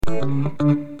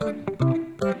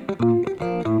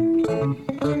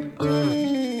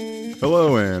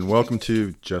Hello and welcome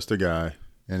to Just a Guy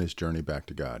and His Journey Back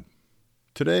to God.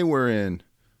 Today we're in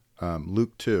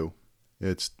Luke 2.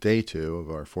 It's day 2 of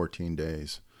our 14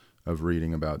 days of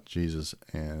reading about Jesus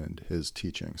and his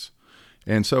teachings.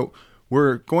 And so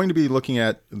we're going to be looking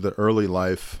at the early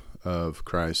life of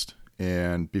Christ.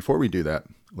 And before we do that,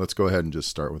 let's go ahead and just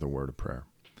start with a word of prayer.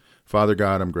 Father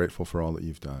God, I'm grateful for all that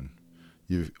you've done.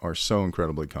 You are so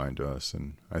incredibly kind to us,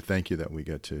 and I thank you that we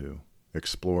get to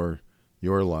explore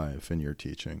your life and your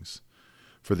teachings.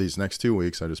 For these next 2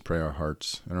 weeks, I just pray our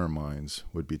hearts and our minds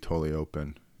would be totally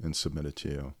open and submitted to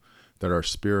you, that our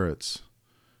spirits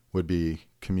would be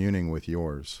communing with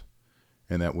yours,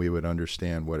 and that we would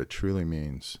understand what it truly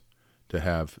means to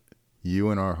have you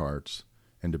in our hearts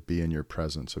and to be in your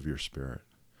presence of your Spirit.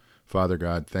 Father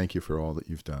God, thank you for all that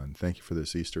you've done. Thank you for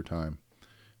this Easter time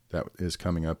that is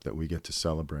coming up, that we get to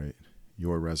celebrate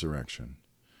your resurrection.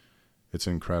 It's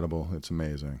incredible. It's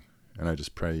amazing. And I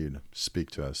just pray you to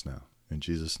speak to us now. In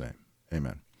Jesus' name,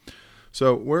 amen.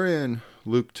 So we're in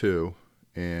Luke 2,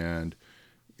 and,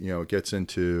 it gets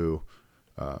into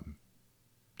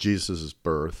Jesus'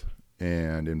 birth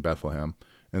and in Bethlehem,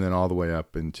 and then all the way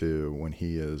up into when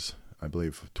he is, I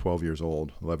believe, 12 years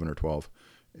old, 11 or 12,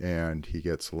 and he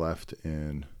gets left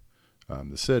in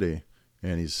the city,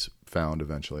 and he's found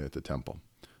eventually at the temple.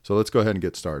 So let's go ahead and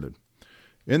get started.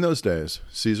 In those days,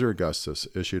 Caesar Augustus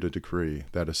issued a decree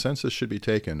that a census should be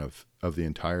taken of the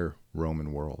entire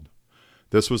Roman world.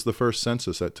 This was the first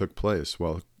census that took place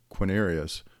while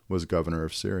Quirinius was governor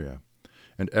of Syria,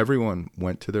 and everyone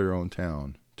went to their own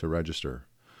town to register.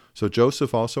 So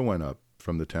Joseph also went up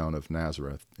from the town of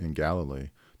Nazareth in Galilee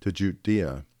to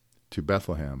Judea, to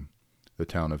Bethlehem, the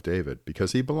town of David,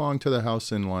 because he belonged to the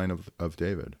house and line of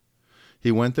David.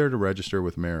 He went there to register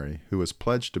with Mary, who was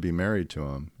pledged to be married to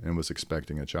him and was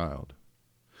expecting a child.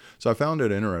 So I found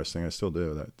it interesting, I still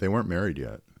do, that they weren't married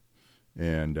yet,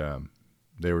 and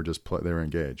they were they were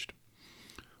engaged.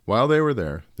 While they were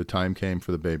there, the time came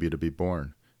for the baby to be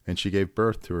born, and she gave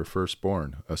birth to her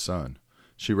firstborn, a son.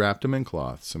 She wrapped him in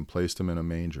cloths and placed him in a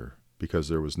manger, because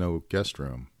there was no guest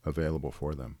room available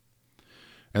for them.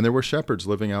 And there were shepherds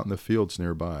living out in the fields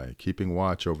nearby, keeping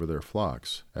watch over their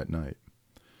flocks at night.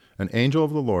 An angel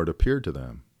of the Lord appeared to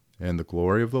them, and the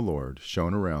glory of the Lord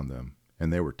shone around them,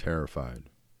 and they were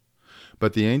terrified.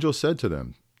 But the angel said to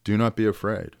them, "Do not be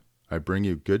afraid. I bring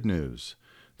you good news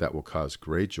that will cause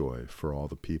great joy for all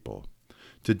the people.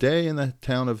 Today in the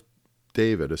town of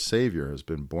David a Savior has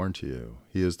been born to you.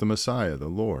 He is the Messiah, the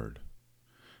Lord.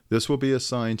 This will be a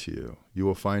sign to you. You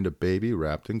will find a baby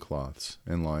wrapped in cloths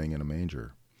and lying in a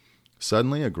manger."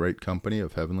 Suddenly a great company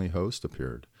of heavenly hosts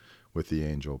appeared with the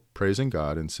angel, praising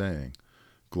God and saying,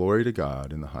 "Glory to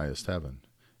God in the highest heaven,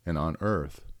 and on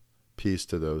earth peace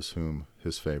to those whom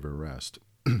his favor rests."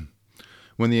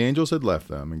 When the angels had left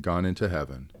them and gone into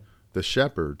heaven, the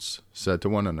shepherds said to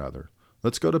one another,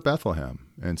 "Let's go to Bethlehem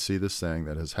and see this thing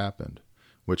that has happened,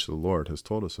 which the Lord has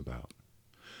told us about."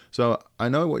 So I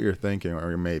know what you're thinking,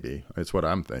 or maybe it's what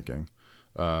I'm thinking.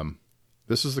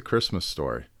 This is the Christmas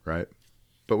story, right?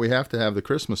 But we have to have the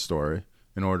Christmas story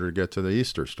in order to get to the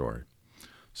Easter story.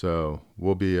 So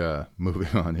we'll be moving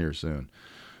on here soon.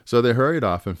 So they hurried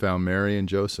off and found Mary and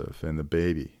Joseph and the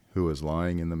baby who was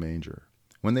lying in the manger.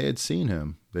 When they had seen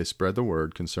him, they spread the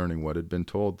word concerning what had been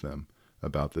told them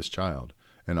about this child,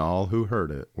 and all who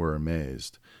heard it were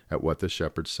amazed at what the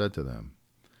shepherds said to them.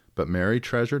 But Mary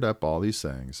treasured up all these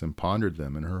things and pondered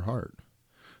them in her heart.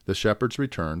 The shepherds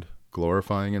returned,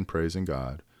 glorifying and praising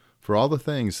God for all the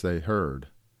things they heard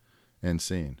and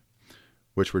seen,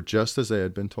 which were just as they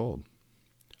had been told.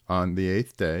 On the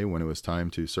 8th day, when it was time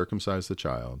to circumcise the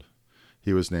child,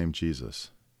 he was named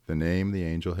Jesus, the name the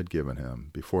angel had given him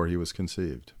before he was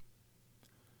conceived.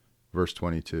 Verse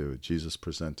 22, Jesus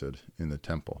presented in the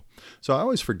temple. So I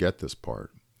always forget this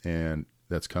part, and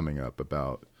that's coming up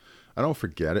about, I don't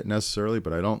forget it necessarily,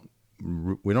 but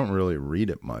we don't really read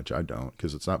it much. I don't,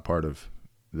 because it's not part of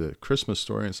the Christmas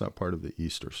story, and it's not part of the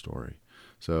Easter story.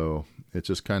 So it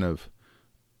just kind of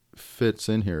fits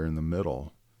in here in the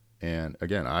middle. And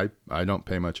again, I don't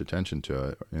pay much attention to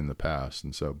it in the past.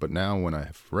 And so, but now when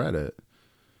I've read it,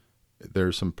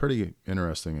 there's some pretty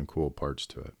interesting and cool parts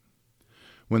to it.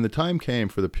 When the time came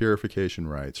for the purification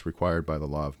rites required by the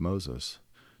law of Moses,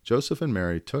 Joseph and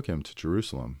Mary took him to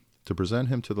Jerusalem to present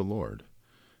him to the Lord.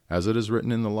 As it is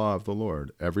written in the law of the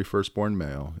Lord, every firstborn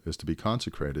male is to be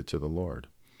consecrated to the Lord,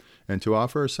 and to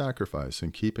offer a sacrifice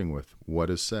in keeping with what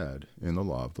is said in the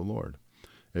law of the Lord,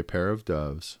 a pair of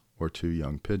doves or 2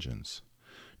 young pigeons.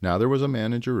 Now there was a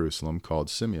man in Jerusalem called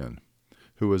Simeon,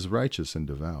 who was righteous and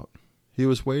devout. He He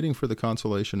was waiting for the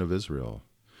consolation of Israel,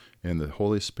 and the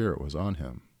Holy Spirit was on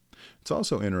him. It's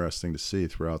also interesting to see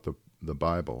throughout the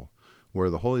Bible where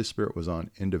the Holy Spirit was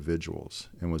on individuals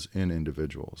and was in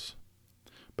individuals,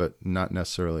 but not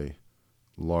necessarily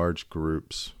large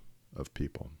groups of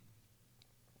people.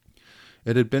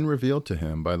 It had been revealed to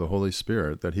him by the Holy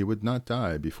Spirit that he would not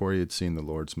die before he had seen the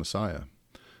Lord's Messiah.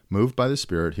 Moved by the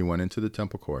Spirit, he went into the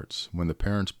temple courts. When the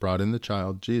parents brought in the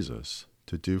child Jesus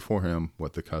to do for him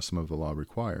what the custom of the law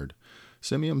required,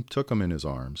 Simeon took him in his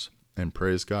arms and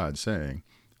praised God, saying,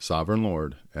 "Sovereign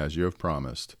Lord, as you have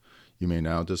promised, you may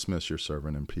now dismiss your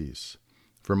servant in peace.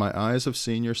 For my eyes have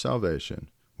seen your salvation,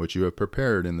 which you have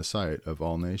prepared in the sight of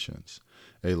all nations,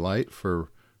 a light for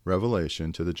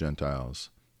revelation to the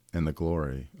Gentiles, and the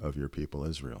glory of your people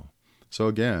Israel." So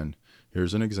again,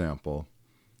 here's an example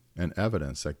and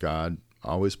evidence that God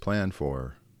always planned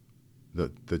for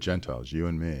the Gentiles, you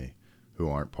and me, who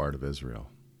aren't part of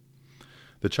Israel.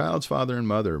 The child's father and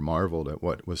mother marveled at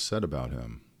what was said about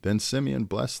him. Then Simeon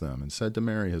blessed them and said to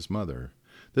Mary his mother,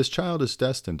 "This child is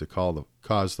destined to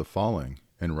cause the falling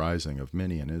and rising of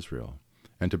many in Israel,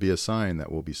 and to be a sign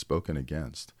that will be spoken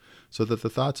against, so that the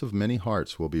thoughts of many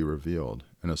hearts will be revealed,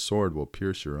 and a sword will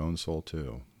pierce your own soul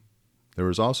too." There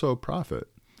was also a prophet,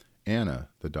 Anna,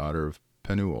 the daughter of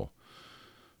Penuel,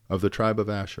 of the tribe of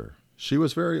Asher. She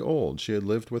was very old. She had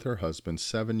lived with her husband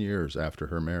 7 years after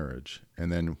her marriage,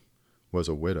 and then was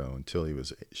a widow until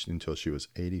she was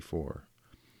 84.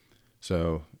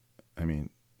 So,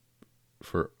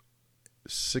 for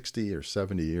 60 or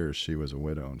 70 years, she was a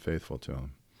widow and faithful to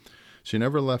him. She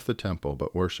never left the temple,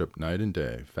 but worshipped night and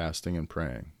day, fasting and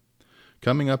praying.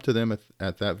 Coming up to them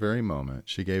at that very moment,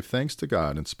 she gave thanks to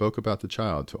God and spoke about the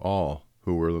child to all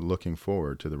who were looking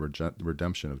forward to the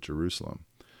redemption of Jerusalem.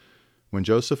 When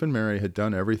Joseph and Mary had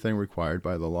done everything required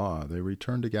by the law, they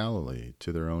returned to Galilee,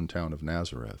 to their own town of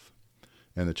Nazareth.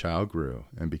 And the child grew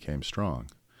and became strong.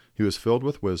 He was filled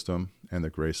with wisdom, and the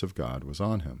grace of God was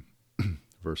on him.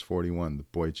 Verse 41, the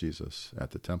boy Jesus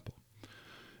at the temple.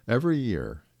 Every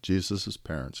year, Jesus'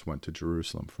 parents went to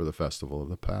Jerusalem for the festival of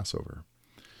the Passover.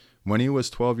 When he was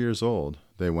 12 years old,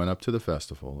 they went up to the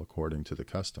festival according to the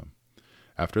custom.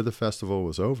 After the festival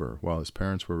was over, while his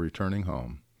parents were returning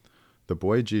home, the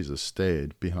boy Jesus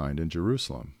stayed behind in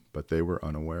Jerusalem, but they were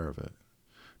unaware of it.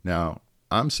 Now,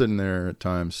 I'm sitting there at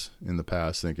times in the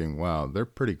past thinking, wow, they're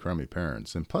pretty crummy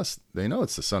parents. And plus, they know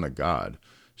it's the Son of God.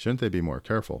 Shouldn't they be more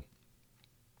careful?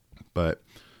 But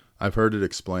I've heard it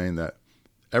explained that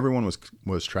everyone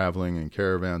was traveling in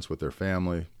caravans with their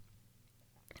family,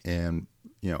 and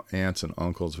aunts and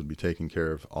uncles would be taking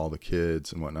care of all the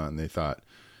kids and whatnot, and they thought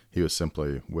he was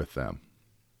simply with them.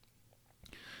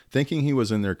 Thinking he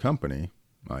was in their company,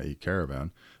 i.e.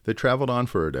 caravan, they traveled on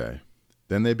for a day.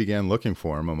 Then they began looking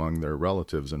for him among their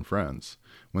relatives and friends.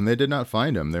 When they did not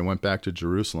find him, they went back to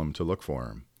Jerusalem to look for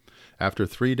him. After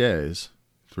 3 days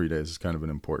is kind of an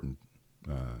important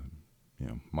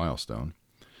milestone.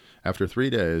 After 3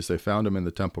 days, they found him in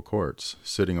the temple courts,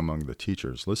 sitting among the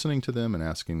teachers, listening to them and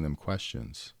asking them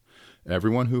questions.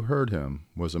 Everyone who heard him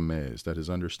was amazed at his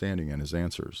understanding and his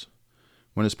answers.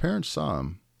 When his parents saw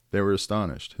him, they were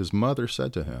astonished. His mother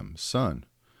said to him, "Son,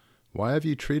 why have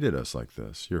you treated us like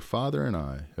this? Your father and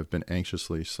I have been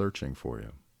anxiously searching for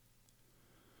you."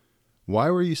 "Why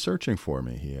were you searching for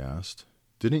me?" he asked.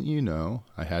 "Didn't you know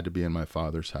I had to be in my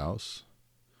father's house?"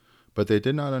 But they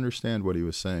did not understand what he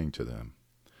was saying to them.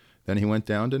 Then he went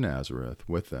down to Nazareth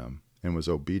with them and was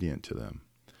obedient to them.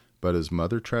 But his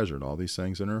mother treasured all these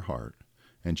things in her heart,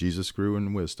 and Jesus grew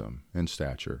in wisdom and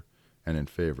stature and in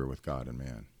favor with God and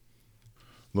man.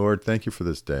 Lord, thank you for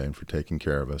this day and for taking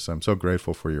care of us. I'm so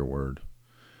grateful for your word.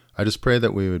 I just pray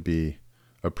that we would be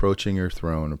approaching your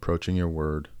throne, approaching your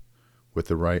word with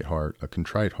the right heart, a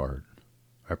contrite heart.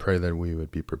 I pray that we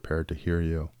would be prepared to hear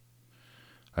you.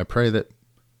 I pray that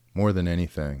more than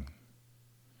anything,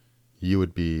 you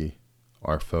would be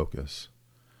our focus.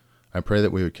 I pray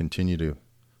that we would continue to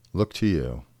look to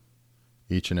you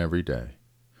each and every day,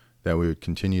 that we would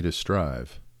continue to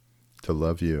strive to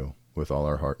love you with all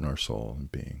our heart and our soul and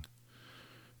being,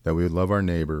 that we would love our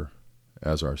neighbor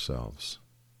as ourselves,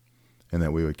 and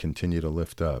that we would continue to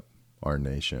lift up our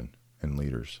nation and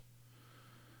leaders.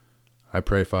 I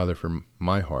pray, Father, for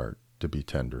my heart to be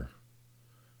tender,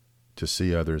 to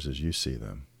see others as you see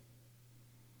them,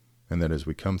 and that as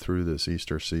we come through this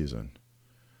Easter season,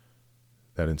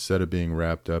 that instead of being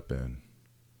wrapped up in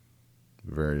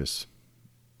various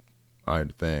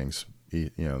odd things,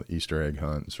 Easter egg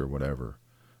hunts or whatever,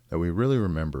 that we really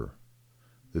remember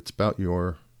it's about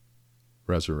your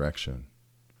resurrection,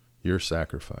 your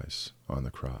sacrifice on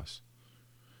the cross.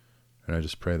 And I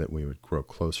just pray that we would grow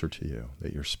closer to you,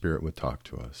 that your Spirit would talk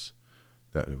to us,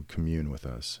 that it would commune with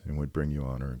us, and would bring you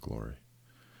honor and glory.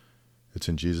 It's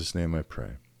in Jesus' name I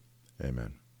pray.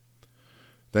 Amen.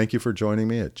 Thank you for joining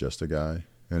me at Just a Guy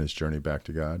and his journey back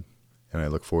to God. And I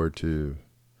look forward to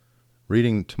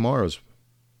reading tomorrow's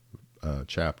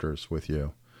chapters with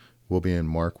you. We'll be in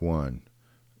Mark 1,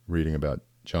 reading about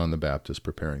John the Baptist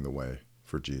preparing the way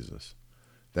for Jesus.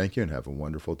 Thank you and have a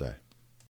wonderful day.